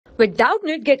With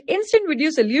Doubtnut, get instant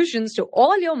video solutions to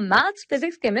all your maths,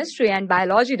 physics, chemistry, and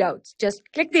biology doubts. Just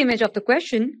click the image of the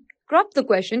question, crop the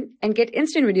question, and get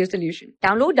instant video solution.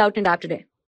 Download Doubtnut app today.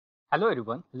 Hello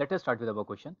everyone, let us start with our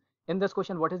question. In this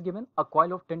question, what is given? A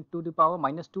coil of 10 to the power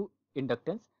minus 2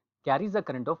 inductance carries a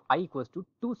current of I equals to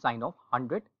 2 sine of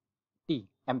 100 t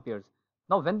amperes.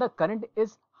 Now, when the current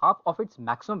is half of its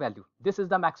maximum value, this is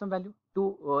the maximum value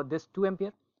to this 2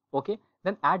 ampere, okay,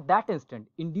 then at that instant,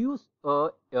 induce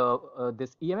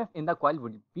this EMF in the coil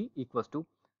would be equals to,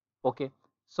 okay.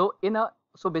 So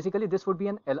basically this would be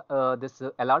an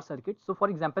LR circuit. So for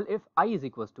example, if I is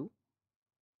equals to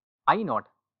I naught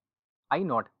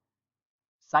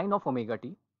sine of omega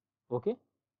t, okay,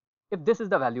 if this is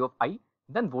the value of I,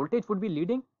 then voltage would be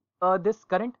leading this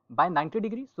current by 90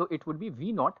 degrees. So it would be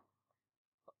V naught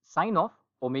sine of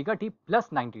omega t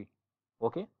plus 90,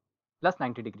 okay, plus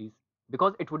 90 degrees,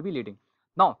 because it would be leading.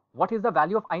 Now, what is the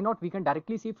value of I naught? We can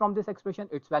directly see from this expression,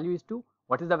 its value is 2.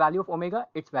 What is the value of omega?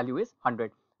 Its value is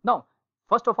 100. Now,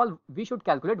 first of all, we should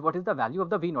calculate what is the value of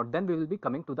the V naught. Then we will be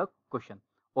coming to the question.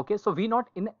 Okay, so V naught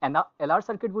in an LR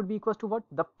circuit would be equals to what?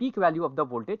 The peak value of the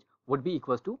voltage would be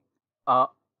equals to a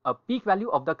peak value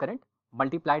of the current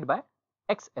multiplied by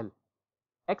XL.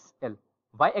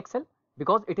 Why XL?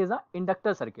 Because it is an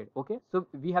inductor circuit. Okay, so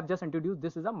we have just introduced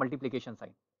this is a multiplication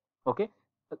sign. Okay,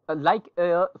 like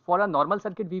for a normal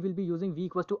circuit, we will be using V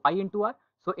equals to I into R.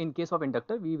 So in case of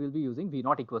inductor, we will be using V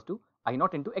naught equals to I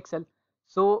naught into XL.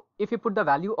 So if you put the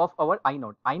value of our I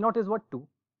naught is what? 2.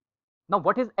 Now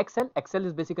what is XL? XL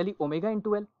is basically omega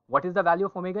into L. What is the value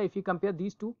of omega? If you compare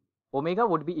these two, omega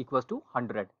would be equals to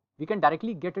 100. We can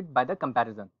directly get it by the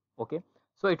comparison. Okay,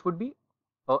 so it would be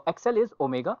XL is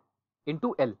omega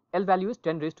into L. L value is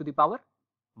 10 raised to the power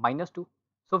minus 2.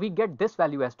 So we get this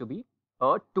value as to be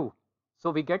 2. So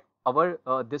we get our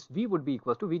this V would be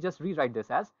equals to, we just rewrite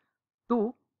this as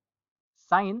 2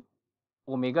 sine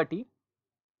omega t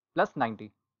plus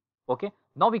 90. Okay,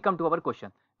 now we come to our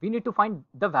question. We need to find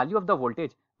the value of the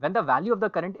voltage when the value of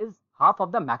the current is half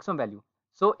of the maximum value.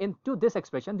 So into this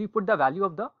expression, we put the value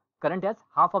of the current as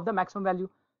half of the maximum value.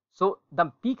 So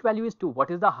the peak value is 2.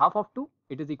 What is the half of 2?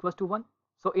 It is equals to 1.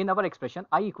 So in our expression,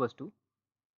 I equals to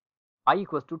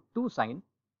 2 sine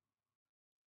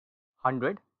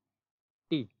 100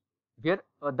 t, where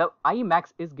the I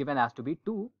max is given as to be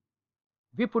 2.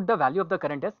 We put the value of the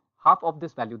current as half of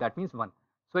this value, that means 1.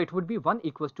 So it would be 1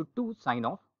 equals to 2 sine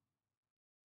of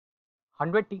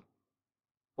 100 t.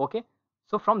 Okay,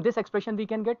 so from this expression we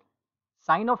can get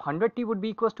sine of 100 t would be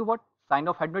equals to what? Sine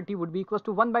of 100 t would be equals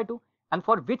to 1 by 2. And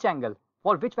for which angle?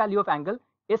 For which value of angle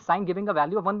is sine giving a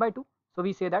value of 1 by 2? So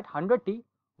we say that 100 t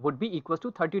would be equals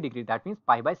to 30 degrees. That means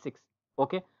pi by 6.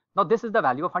 Okay, now this is the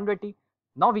value of 100 t.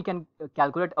 Now we can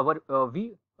calculate our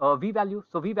V value.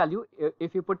 So V value,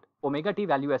 if you put omega t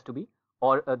value as to be,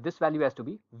 or this value as to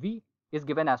be, V is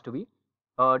given as to be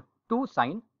 2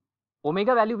 sine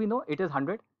omega value, we know it is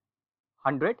 100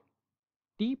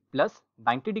 t plus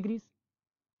 90 degrees.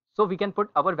 So we can put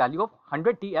our value of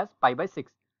 100 t as pi by 6.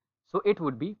 So it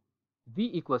would be V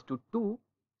equals to 2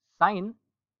 sine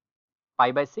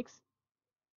pi by 6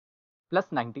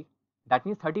 plus 90. That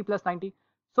means 30 plus 90.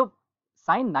 So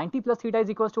sine 90 plus theta is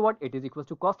equals to what? It is equals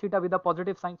to cos theta with a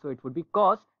positive sign. So it would be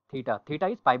cos theta. Theta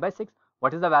is pi by 6.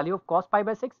 What is the value of cos pi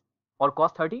by 6 or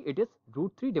cos 30? It is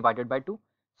root 3 divided by 2.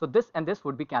 So this and this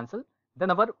would be cancelled. Then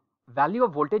our value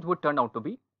of voltage would turn out to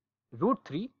be root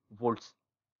 3 volts.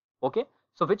 Okay,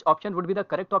 so which option would be the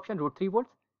correct option? Root 3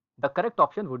 volts. The correct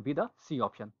option would be the C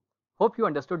option. Hope you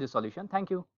understood this solution.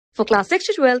 Thank you. For class 6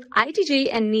 to 12, IIT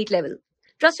JEE and NEET level.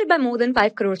 Trusted by more than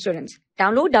 5 crore students.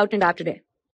 Download Doubtnut app today.